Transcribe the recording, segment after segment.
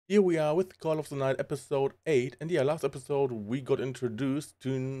Here we are with Call of the Night episode 8. And yeah, last episode we got introduced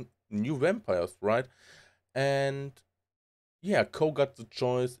to new vampires, right? And yeah, Ko got the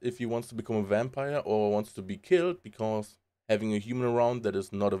choice if he wants to become a vampire or wants to be killed because having a human around that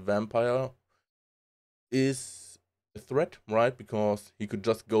is not a vampire is a threat, right? Because he could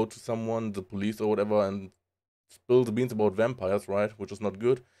just go to someone, the police or whatever, and spill the beans about vampires, right? Which is not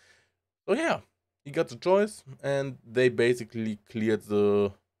good. So yeah, he got the choice and they basically cleared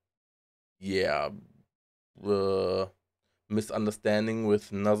yeah, the misunderstanding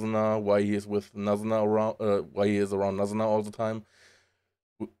with Nazuna, why he is with Nazuna around, why he is around Nazuna all the time,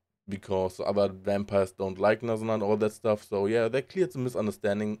 because other vampires don't like Nazuna and all that stuff. So yeah, they cleared the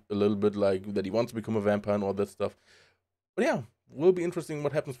misunderstanding a little bit, like that he wants to become a vampire and all that stuff. But yeah, will be interesting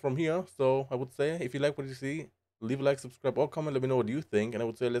what happens from here. So I would say, if you like what you see, leave a like, subscribe, or comment. Let me know what you think, and I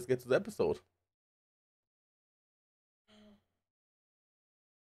would say let's get to the episode.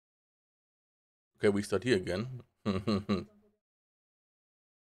 Okay, we start here again. And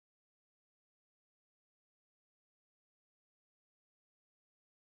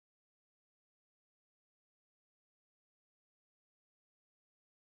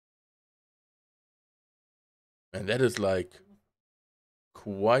that is like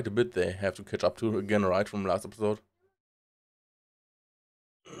quite a bit they have to catch up to again, right, from last episode.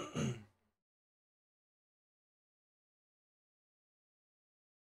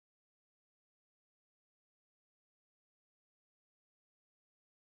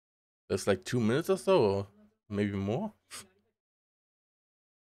 That's like 2 minutes or so, or maybe more.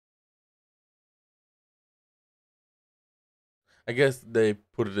 I guess they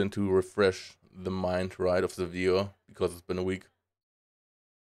put it in to refresh the mind, right, of the viewer because it's been a week.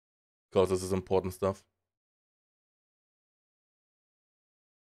 Because this is important stuff.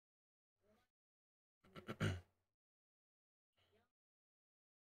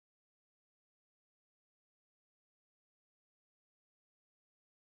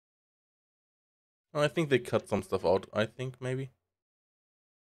 I think they cut some stuff out. I think maybe.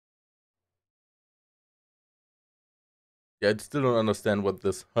 Yeah, I still don't understand what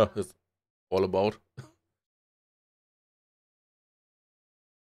this is all about.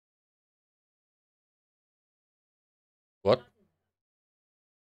 What?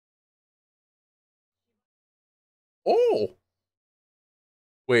 Oh,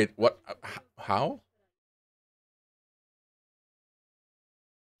 wait, what? How?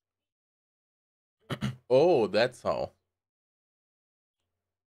 Oh, that's how.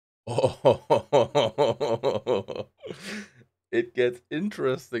 Oh, it gets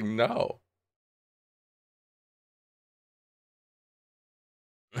interesting now.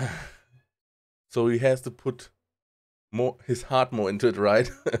 So he has to put more his heart more into it, right?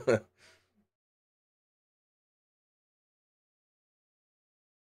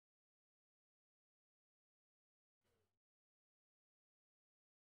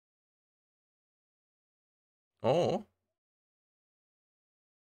 Oh.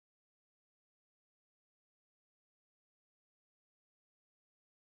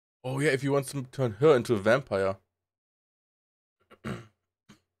 Oh yeah, if he wants to turn her into a vampire.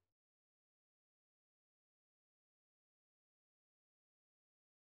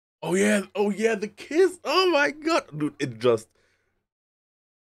 Oh yeah, the kiss. Oh my god, dude, it just.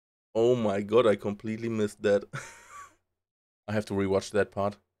 Oh my god, I completely missed that. I have to rewatch that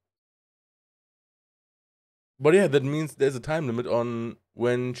part. But yeah, that means there's a time limit on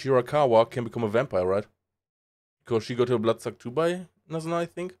when Shirakawa can become a vampire, right? Because she got her blood sucked too by Nazuna, I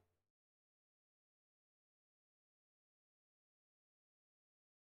think.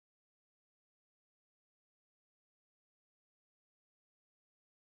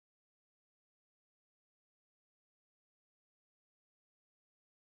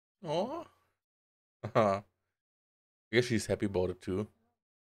 Oh. I guess she's happy about it too.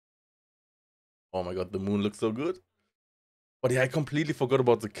 Oh my god, the moon looks so good. But yeah, I completely forgot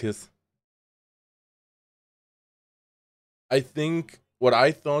about the kiss. I think what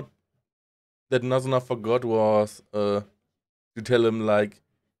I thought that Nazuna forgot was to tell him, like,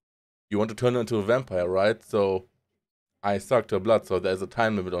 you want to turn her into a vampire, right? So I sucked her blood, so there's a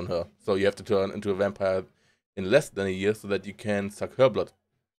time limit on her. So you have to turn into a vampire in less than a year so that you can suck her blood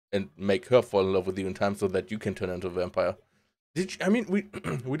and make her fall in love with you in time so that you can turn into a vampire. Did she, I mean, we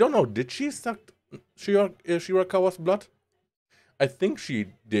we don't know. Did she suck Shirakawa's blood? I think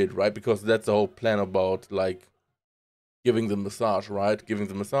she did, right? Because that's the whole plan about, like, giving the massage, right? Giving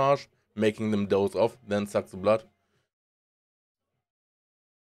the massage, making them doze off, then suck the blood.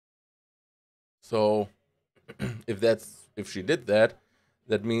 So if she did that,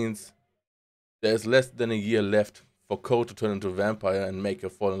 that means there's less than a year left for Ko to turn into a vampire and make her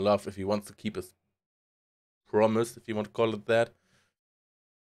fall in love if he wants to keep his promise, if you want to call it that.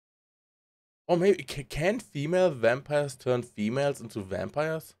 Or maybe can female vampires turn females into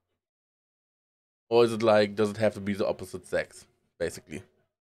vampires? Or is it like, does it have to be the opposite sex, basically?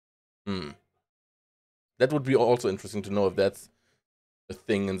 Hmm. That would be also interesting to know if that's a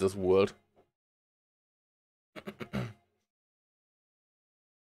thing in this world.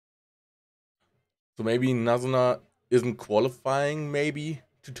 So maybe Nazuna isn't qualifying, maybe,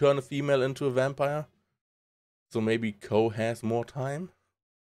 to turn a female into a vampire? So maybe Ko has more time?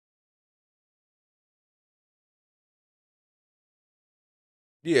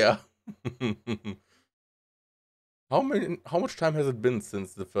 Yeah. How much time has it been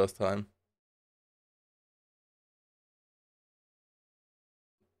since the first time?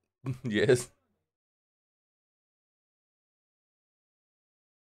 Yes.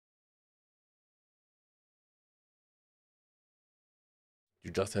 You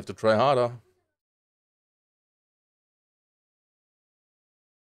just have to try harder.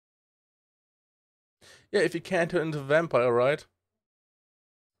 Yeah, if you can't turn into a vampire, right?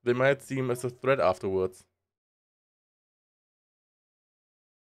 They might see him as a threat afterwards.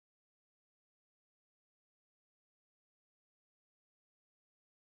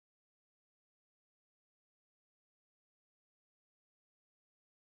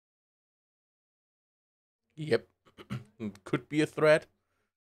 Yep. Could be a threat.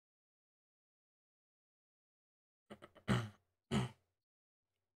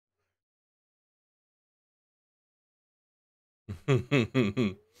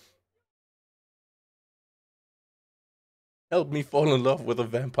 Help me fall in love with a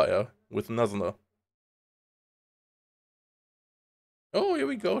vampire, with Nazuna. Oh, here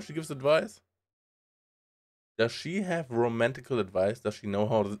we go. She gives advice. Does she have romantical advice? Does she know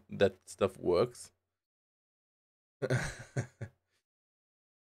how that stuff works?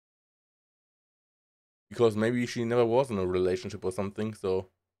 Because maybe she never was in a relationship or something, so.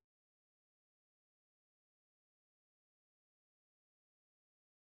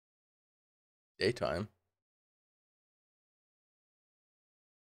 Daytime.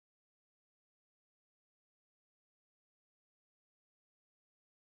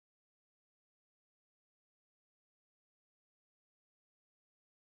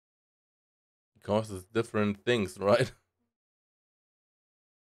 Because it's different things, right?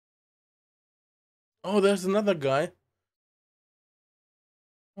 Oh, there's another guy.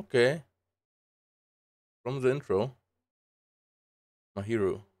 Okay. From the intro. My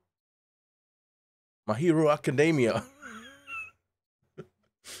hero. My Hero Academia.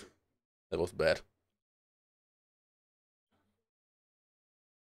 That was bad.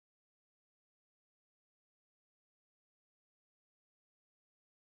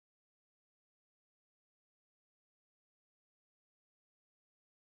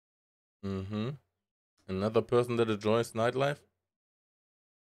 Mm-hmm. Another person that enjoys nightlife?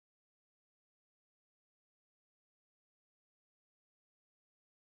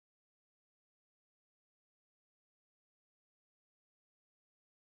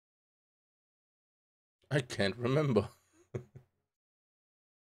 I can't remember.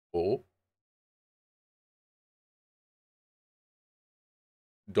 Oh,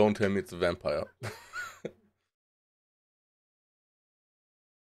 don't tell me it's a vampire.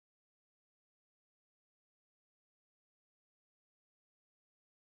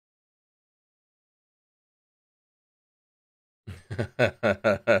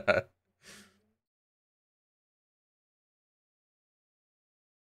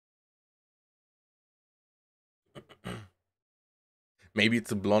 Maybe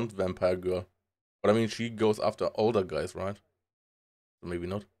it's a blonde vampire girl. But I mean, she goes after older guys, right? So maybe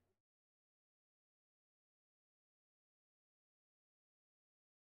not.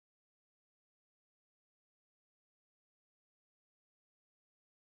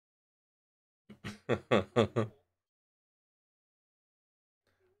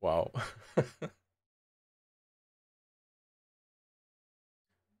 Wow.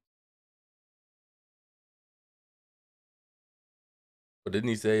 But didn't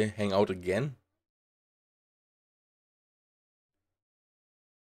he say hang out again?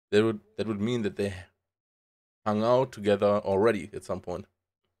 That would mean that they hung out together already at some point.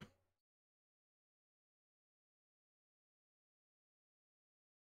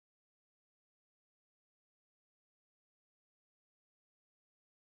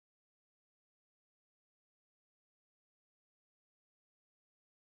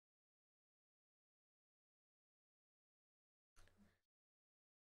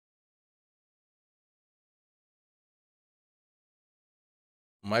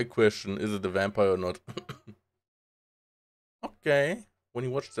 My question, is it a vampire or not? Okay. When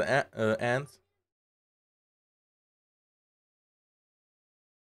you watch the ants.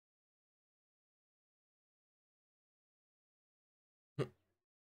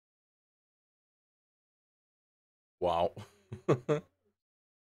 Wow.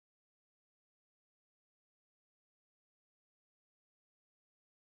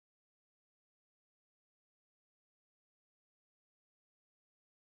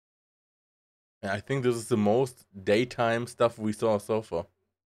 I think this is the most daytime stuff we saw so far.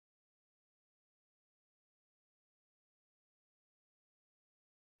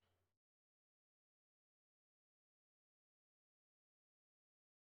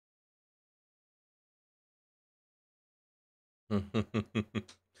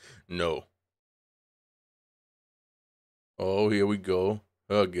 No. Oh, here we go.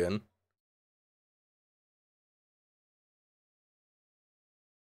 Her again.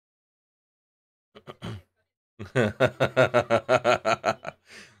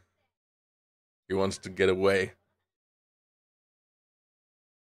 He wants to get away.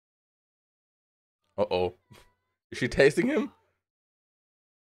 Uh oh. Is she tasting him?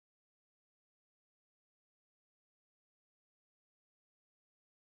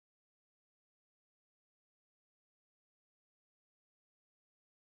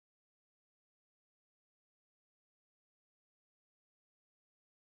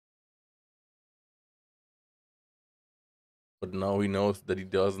 But now he knows that he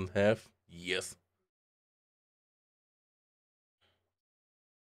doesn't have. Yes.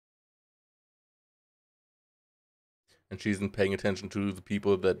 And she isn't paying attention to the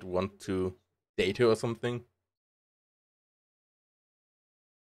people that want to date her or something.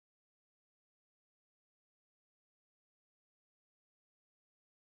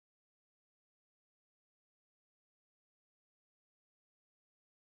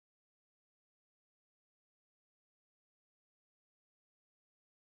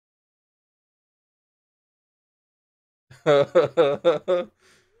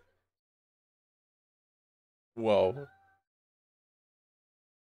 Wow.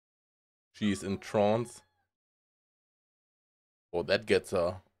 She's in trance. Oh, that gets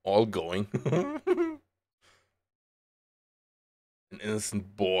her all going. An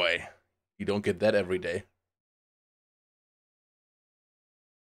innocent boy. You don't get that every day.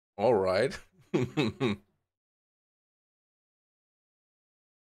 All right.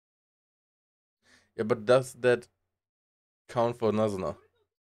 Yeah, but does that count for Nazuna?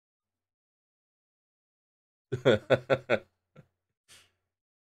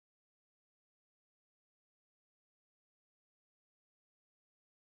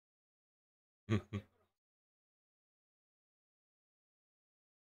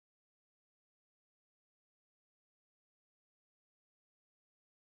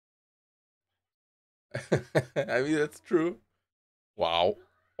 I mean, that's true. Wow.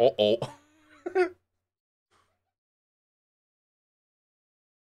 Uh oh.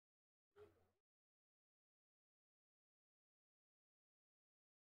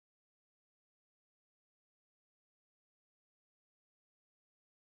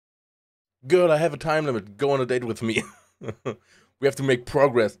 Girl, I have a time limit. Go on a date with me. We have to make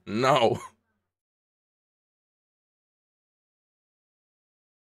progress now.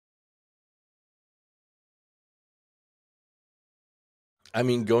 I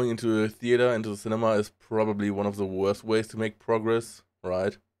mean, going into a theater, into the cinema, is probably one of the worst ways to make progress,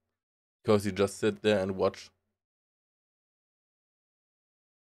 right? Because you just sit there and watch.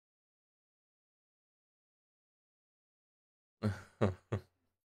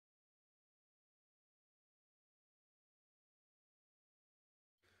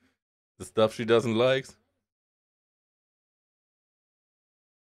 The stuff she doesn't like.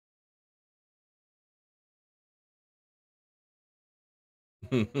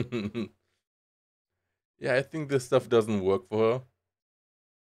 Yeah, I think this stuff doesn't work for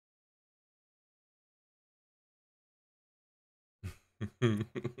her.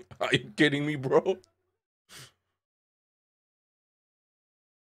 Are you kidding me, bro?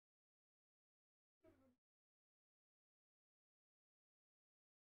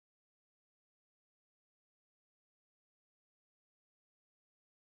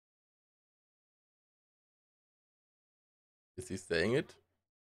 Is he saying it?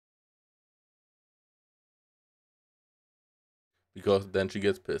 Because then she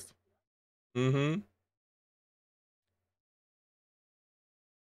gets pissed. Mm-hmm.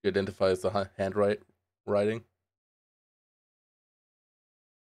 He identifies the handwriting.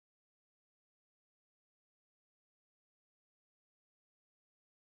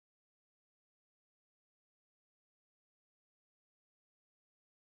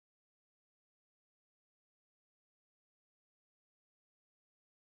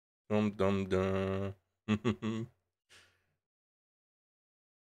 Dum dum dum.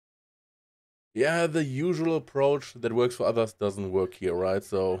 Yeah, the usual approach that works for others doesn't work here, right?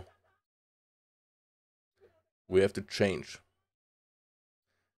 So we have to change.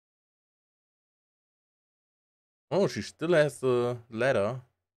 Oh, she still has the letter,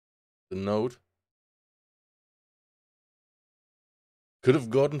 the note. Could have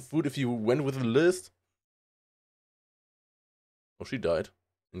gotten food if you went with the list. Oh, she died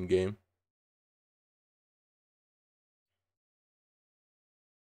in game.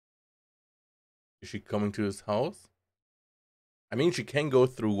 Is she coming to his house? I mean, she can go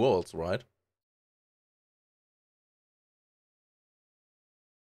through walls, right?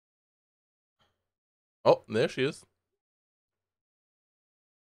 Oh, there she is.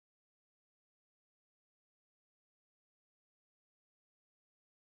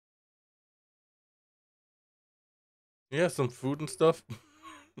 Yeah, some food and stuff.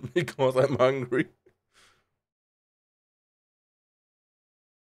 Because I'm hungry.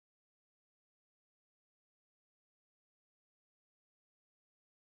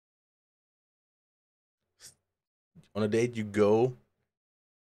 On a date, you go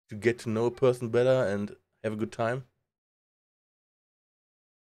to get to know a person better and have a good time.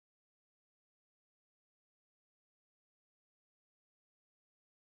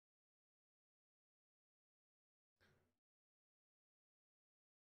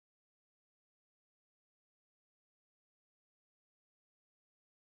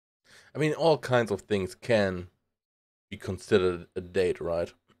 I mean, all kinds of things can be considered a date,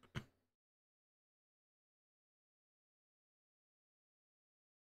 right?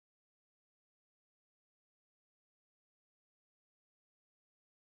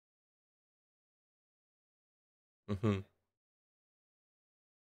 Hmm.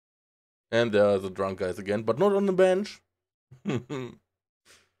 And there are the drunk guys again, but not on the bench. To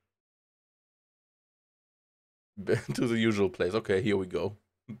the usual place. Okay, here we go.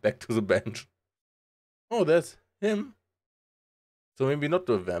 Back to the bench. Oh, there's him. So maybe not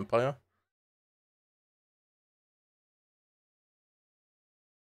the vampire.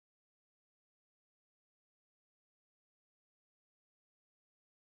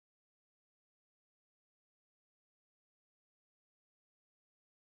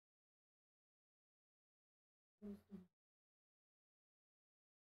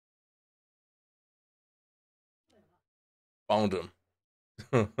 Found him.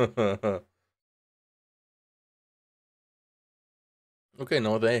 Okay,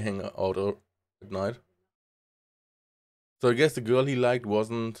 now they hang out at night. So I guess the girl he liked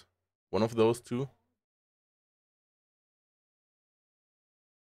wasn't one of those two.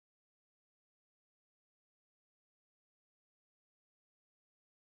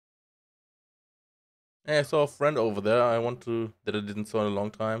 Hey, I saw a friend over there. I want to that I didn't saw in a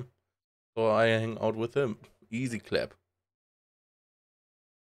long time, so I hang out with him. Easy clap.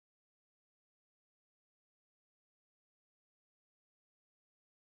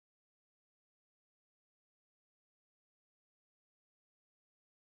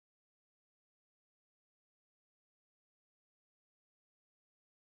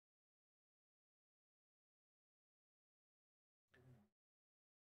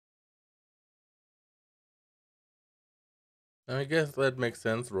 I guess that makes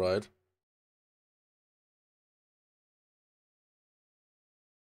sense, right?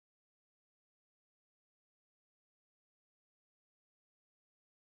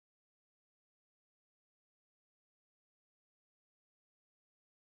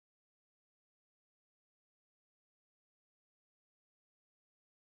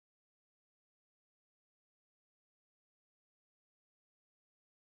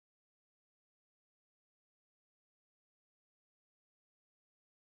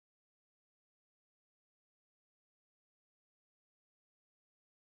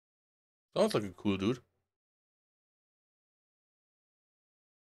 Sounds like a cool dude.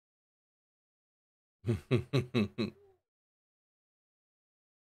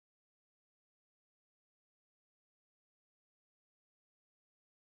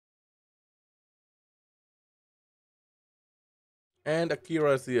 And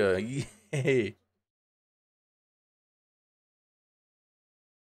Akira's here. Yay.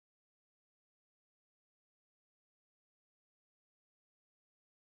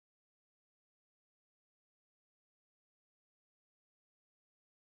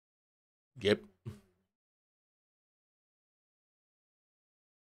 Yep.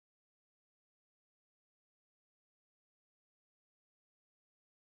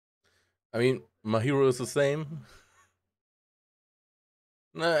 I mean, my hero is the same.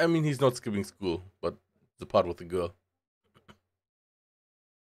 Nah, I mean, he's not skipping school, but the part with the girl.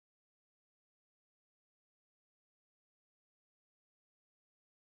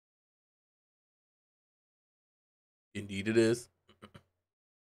 Indeed it is.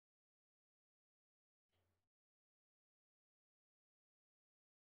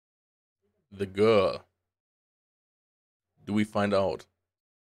 The girl. Do we find out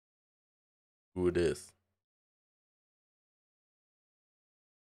who it is?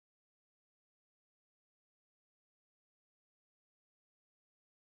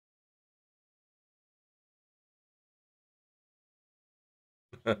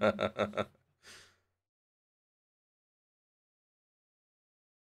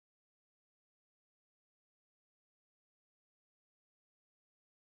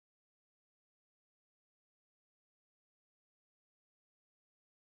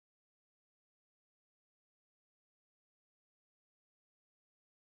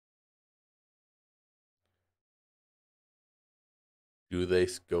 Do they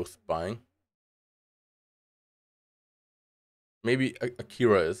go spying? Maybe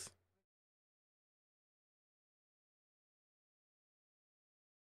Akira is.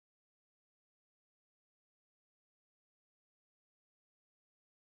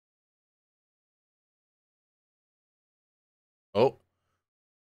 Oh,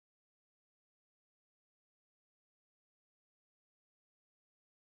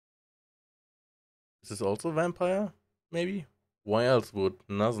 is this also a vampire? Maybe? Why else would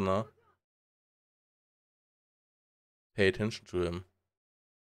Nazna pay attention to him?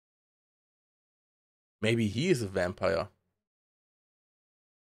 Maybe he is a vampire.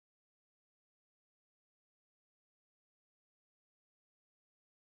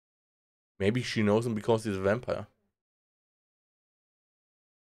 Maybe she knows him because he's a vampire.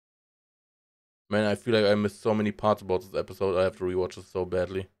 Man, I feel like I missed so many parts about this episode. I have to rewatch it so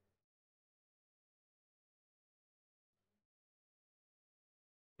badly.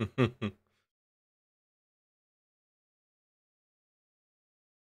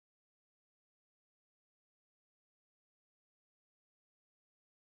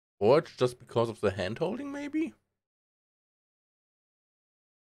 Or it's just because of the hand holding, maybe?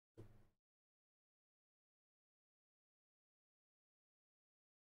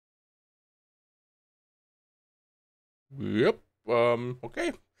 Yep.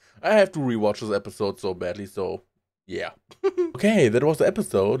 Okay. I have to rewatch this episode so badly, so yeah. Okay, that was the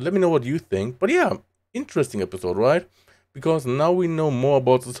episode. Let me know what you think. But yeah, interesting episode, right? Because now we know more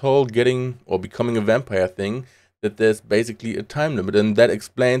about this whole getting or becoming a vampire thing. That there's basically a time limit, and that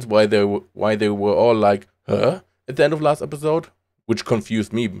explains why they were all like, "Huh?" at the end of last episode, which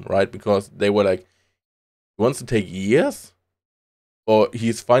confused me, right? Because they were like, "He wants to take years, or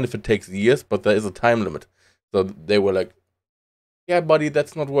he's fine if it takes years, but there is a time limit." So they were like, "Yeah, buddy,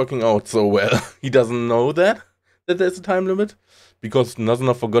 that's not working out so well." He doesn't know that there's a time limit because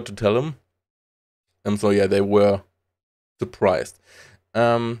Nazuna forgot to tell him. So yeah, they were surprised.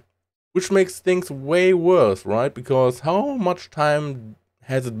 Um, which makes things way worse, right? Because how much time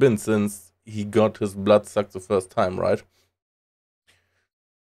has it been since he got his blood sucked the first time, right?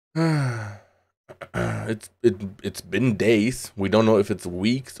 It's been days. We don't know if it's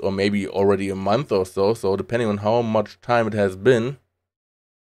weeks or maybe already a month or so. So depending on how much time it has been,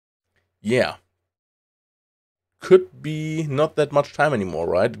 yeah, could be not that much time anymore,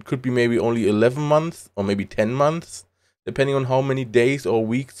 right? It could be maybe only 11 months or maybe 10 months, depending on how many days or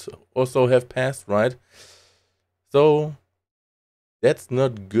weeks or so have passed, right? So that's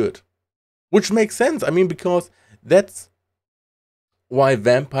not good. Which makes sense. I mean, because that's why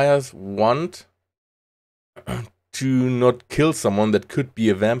vampires want to not kill someone that could be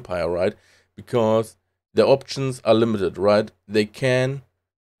a vampire, right? Because their options are limited, right? They can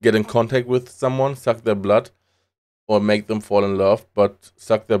get in contact with someone, suck their blood, or make them fall in love, but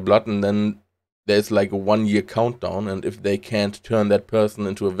suck their blood, and then there's like a 1 year countdown, and if they can't turn that person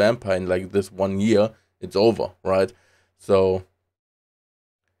into a vampire in like this 1 year, it's over, right? So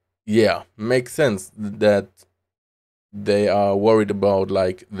yeah, makes sense that they are worried about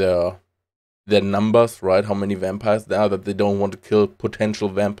like their numbers, right? How many vampires there are, that they don't want to kill potential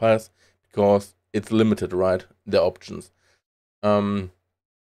vampires because it's limited, right? Their options. Um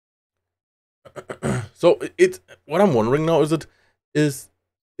so it's what I'm wondering now, is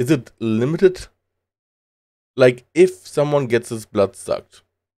it limited? Like if someone gets his blood sucked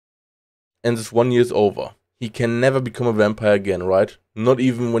and this 1 year is over, he can never become a vampire again, right? Not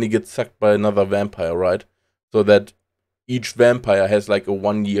even when he gets sucked by another vampire, right? So that each vampire has like a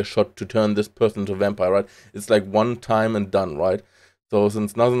 1 year shot to turn this person into a vampire, right? It's like one time and done, right? So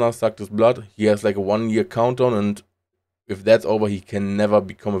since Nazuna sucked his blood, he has like a 1 year countdown, and if that's over, he can never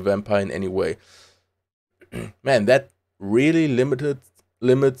become a vampire in any way. Man, that really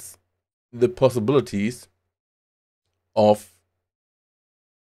limits the possibilities of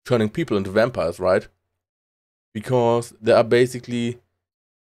turning people into vampires, right? because there are basically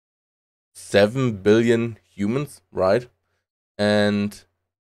 7 billion humans, right? And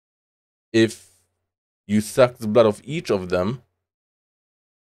if you suck the blood of each of them,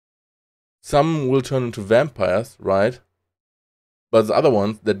 some will turn into vampires, right? But the other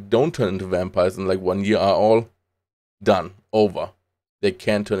ones that don't turn into vampires in like 1 year are all done, over. They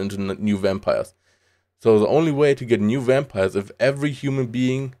can't turn into new vampires. So the only way to get new vampires, if every human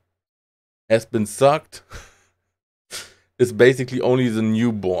being has been sucked, is basically only the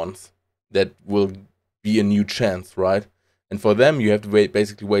newborns that will be a new chance, right? And for them, you have to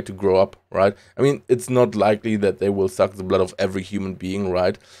basically wait to grow up, right? I mean, it's not likely that they will suck the blood of every human being,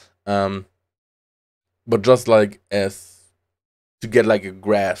 right? But just like as to get like a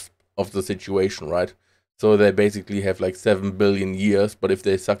grasp of the situation, right? So they basically have like 7 billion years, but if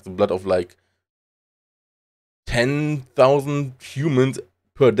they suck the blood of like 10,000 humans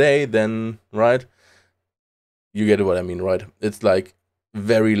per day, then, right? You get what I mean, right? It's like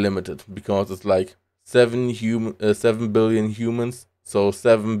very limited because it's like 7 billion humans, so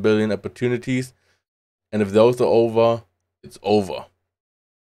 7 billion opportunities. And if those are over, it's over.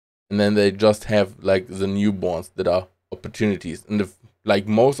 And then they just have like the newborns that are opportunities. And if like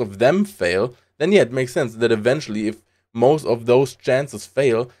most of them fail, then yeah, it makes sense that eventually, if most of those chances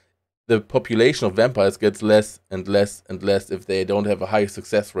fail, the population of vampires gets less and less and less if they don't have a high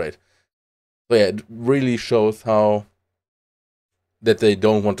success rate. So yeah, it really shows how that they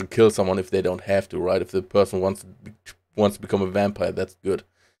don't want to kill someone if they don't have to, right? If the person wants to become a vampire, that's good.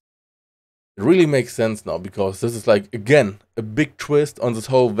 It really makes sense now because this is like again a big twist on this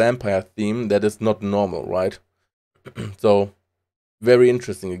whole vampire theme that is not normal, right? So very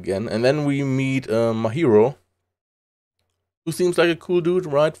interesting again. And then we meet Mahiro, who seems like a cool dude,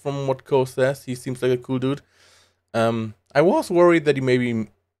 right? From what Ko says, he seems like a cool dude. I was worried that he maybe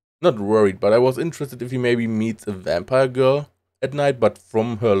not worried, but I was interested if he maybe meets a vampire girl at night. But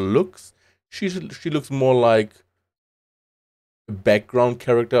from her looks, she looks more like a background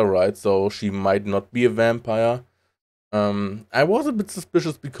character, right? So she might not be a vampire. I was a bit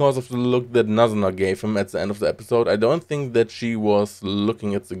suspicious because of the look that Nazuna gave him at the end of the episode. I don't think that she was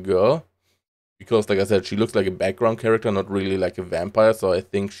looking at the girl because, like I said, she looks like a background character, not really like a vampire. So I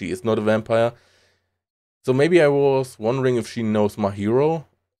think she is not a vampire. So maybe I was wondering if she knows Mahiro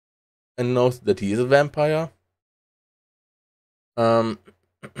and knows that he is a vampire. Um,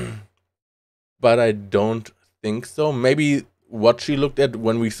 but I don't think so. Maybe what she looked at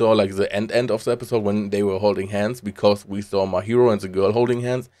when we saw like the end of the episode when they were holding hands, because we saw Mahiro and the girl holding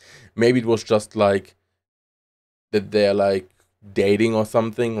hands. Maybe it was just like that they're like dating or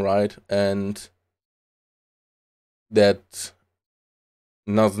something, right? And that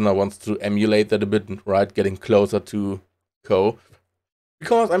Nazuna wants to emulate that a bit, right? Getting closer to Ko.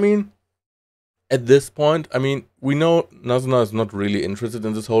 Because, I mean, at this point, I mean, we know Nazuna is not really interested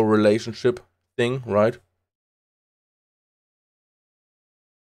in this whole relationship thing, right?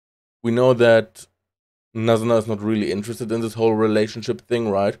 We know that Nazuna is not really interested in this whole relationship thing,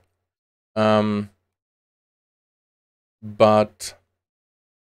 right? Um, but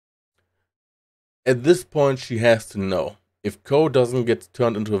at this point, she has to know if Ko doesn't get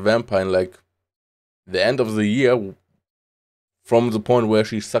turned into a vampire in like the end of the year, from the point where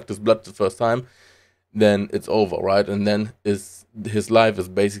she sucked his blood the first time, then it's over, right? And then his life is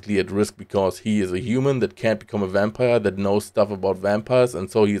basically at risk because he is a human that can't become a vampire, that knows stuff about vampires,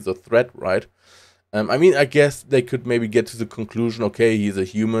 and so he's a threat, right? I mean, I guess they could maybe get to the conclusion, okay, he's a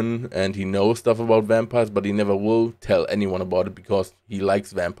human and he knows stuff about vampires, but he never will tell anyone about it because he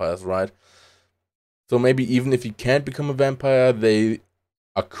likes vampires, right? So maybe even if he can't become a vampire, they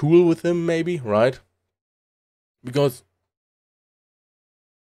are cool with him, maybe, right? Because,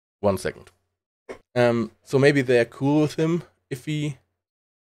 one second. So maybe they are cool with him if he.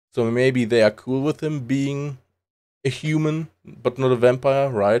 So maybe they are cool with him being a human, but not a vampire,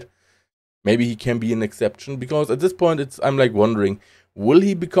 right? Maybe he can be an exception because at this point, I'm like wondering, will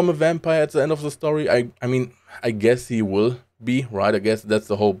he become a vampire at the end of the story? I mean, I guess he will be, right? I guess that's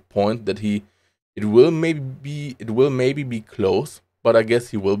the whole point, that it will maybe be close, but I guess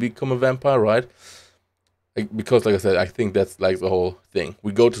he will become a vampire, right? Because, like I said, I think that's like the whole thing.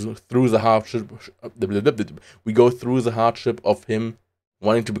 We go through the hardship. We go through the hardship of him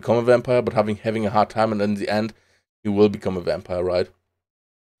wanting to become a vampire, but having a hard time, and in the end, he will become a vampire, right?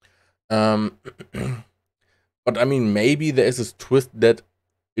 Um, but I mean, maybe there is this twist that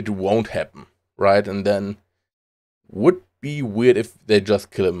it won't happen, right? And then would be weird if they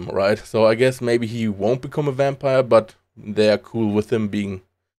just kill him, right? So I guess maybe he won't become a vampire, but they are cool with him being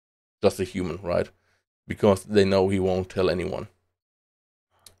just a human, right? Because they know he won't tell anyone.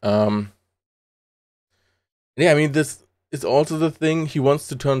 Um, Yeah, I mean, this is also the thing. He wants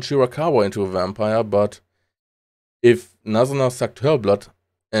to turn Shirakawa into a vampire, but if Nazuna sucked her blood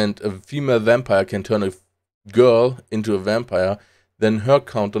and a female vampire can turn a girl into a vampire, then her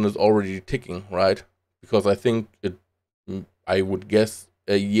countdown is already ticking, right? Because I think I would guess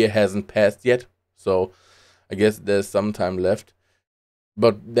a year hasn't passed yet, so I guess there's some time left.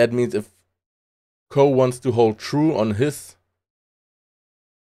 But that means if Ko wants to hold true on his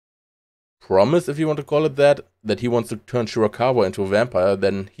promise, if you want to call it that he wants to turn Shirakawa into a vampire,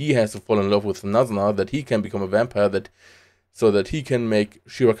 then he has to fall in love with Nazuna, that he can become a vampire, that so that he can make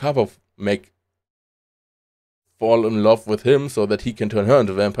Shirakawa fall in love with him, so that he can turn her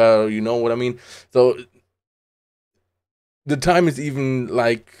into a vampire. You know what I mean? So the time is even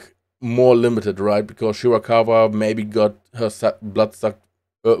like more limited, right? Because Shirakawa maybe got her blood sucked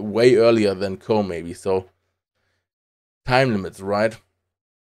way earlier than Ko, maybe. So time limits, right,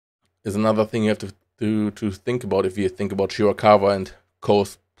 is another thing you have to think about if you think about Shirakawa and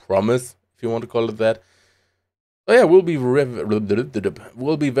Ko's promise, if you want to call it that. So yeah, will be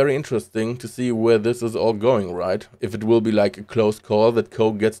very interesting to see where this is all going, right? If it will be like a close call that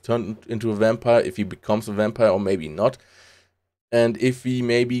Ko gets turned into a vampire, if he becomes a vampire, or maybe not, and if he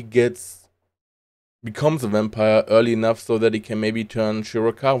maybe becomes a vampire early enough so that he can maybe turn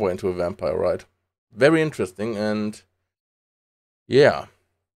Shirakawa into a vampire, right? Very interesting, and yeah,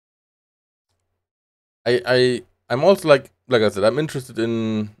 I'm also like I said, I'm interested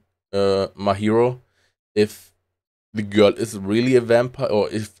in Mahiro, if the girl is really a vampire, or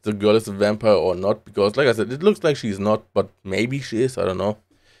if the girl is a vampire or not, because like I said, it looks like she's not, but maybe she is, I don't know.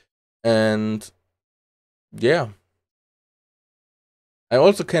 And yeah, I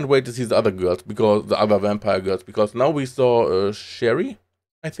also can't wait to see the other girls, because the other vampire girls, because now we saw Sherry,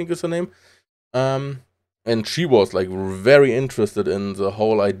 I think is her name. Um, and she was like very interested in the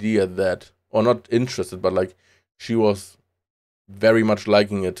whole idea that, or not interested, but like she was very much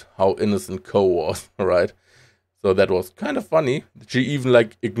liking it how innocent Ko was, right? So that was kind of funny. She even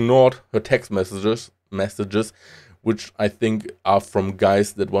like ignored her text messages, which I think are from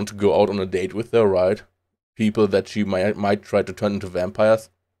guys that want to go out on a date with her, right? People that she might try to turn into vampires.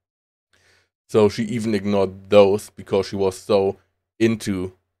 So she even ignored those because she was so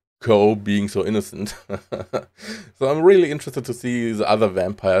into Ko being so innocent. So I'm really interested to see the other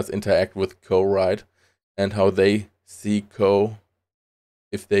vampires interact with Ko, right? And how they see Ko,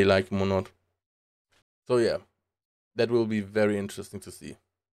 if they like him or not. So yeah, that will be very interesting to see.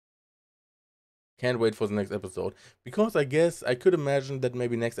 Can't wait for the next episode, because I guess I could imagine that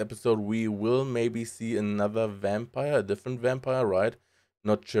maybe next episode we will maybe see another vampire, a different vampire, right?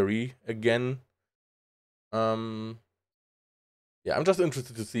 Not Cherie again. Um, yeah, I'm just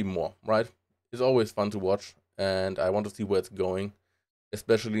interested to see more, right? It's always fun to watch, and I want to see where it's going.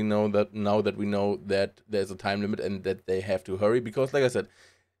 Especially now that we know that there's a time limit and that they have to hurry, because like I said,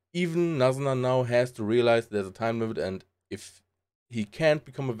 even Nazna now has to realize there's a time limit, and if he can't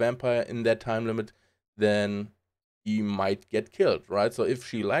become a vampire in that time limit, then he might get killed, right? So if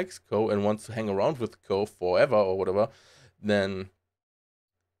she likes Ko and wants to hang around with Ko forever or whatever, then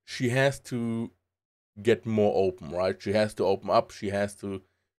she has to get more open, right? She has to open up. She has to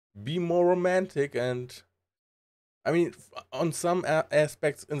be more romantic. And I mean, on some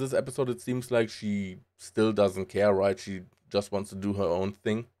aspects in this episode, it seems like she still doesn't care, right? She just wants to do her own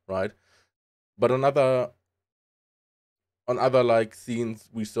thing, right? But on other like scenes,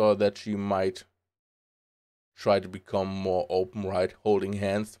 we saw that she might try to become more open, right? Holding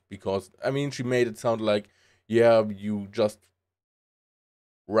hands, because I mean, she made it sound like, yeah, you just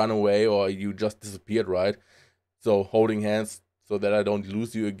run away or you just disappeared, right? So holding hands so that I don't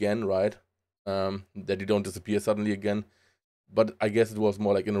lose you again, right? That you don't disappear suddenly again. But I guess it was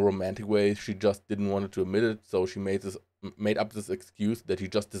more like in a romantic way. She just didn't want to admit it, so she made up this excuse that he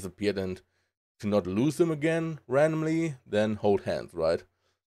just disappeared, and to not lose him again randomly, then hold hands, right?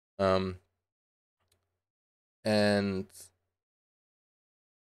 Um, and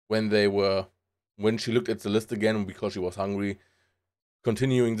when they were when she looked at the list again because she was hungry,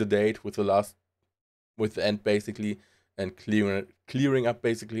 continuing the date with the end basically, and clearing up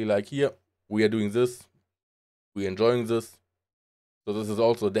basically, like, here, we are doing this, we're enjoying this, so this is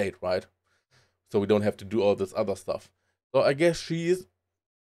also a date, right? So we don't have to do all this other stuff. So I guess she is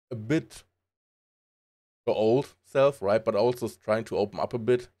a bit her old self, right? But also trying to open up a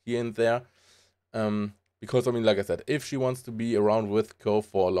bit here and there. Because I mean, like I said, if she wants to be around with Ko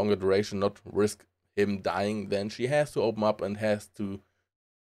for a longer duration, not risk him dying, then she has to open up and has to,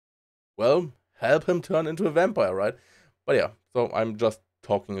 well, help him turn into a vampire, right? But yeah, so I'm just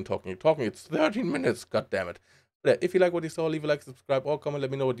talking and talking and talking. It's 13 minutes, god damn it. But yeah, if you like what you saw, leave a like, subscribe, or comment,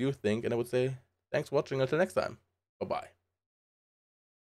 let me know what you think, and I would say Thanks for watching. Until next time. Bye bye.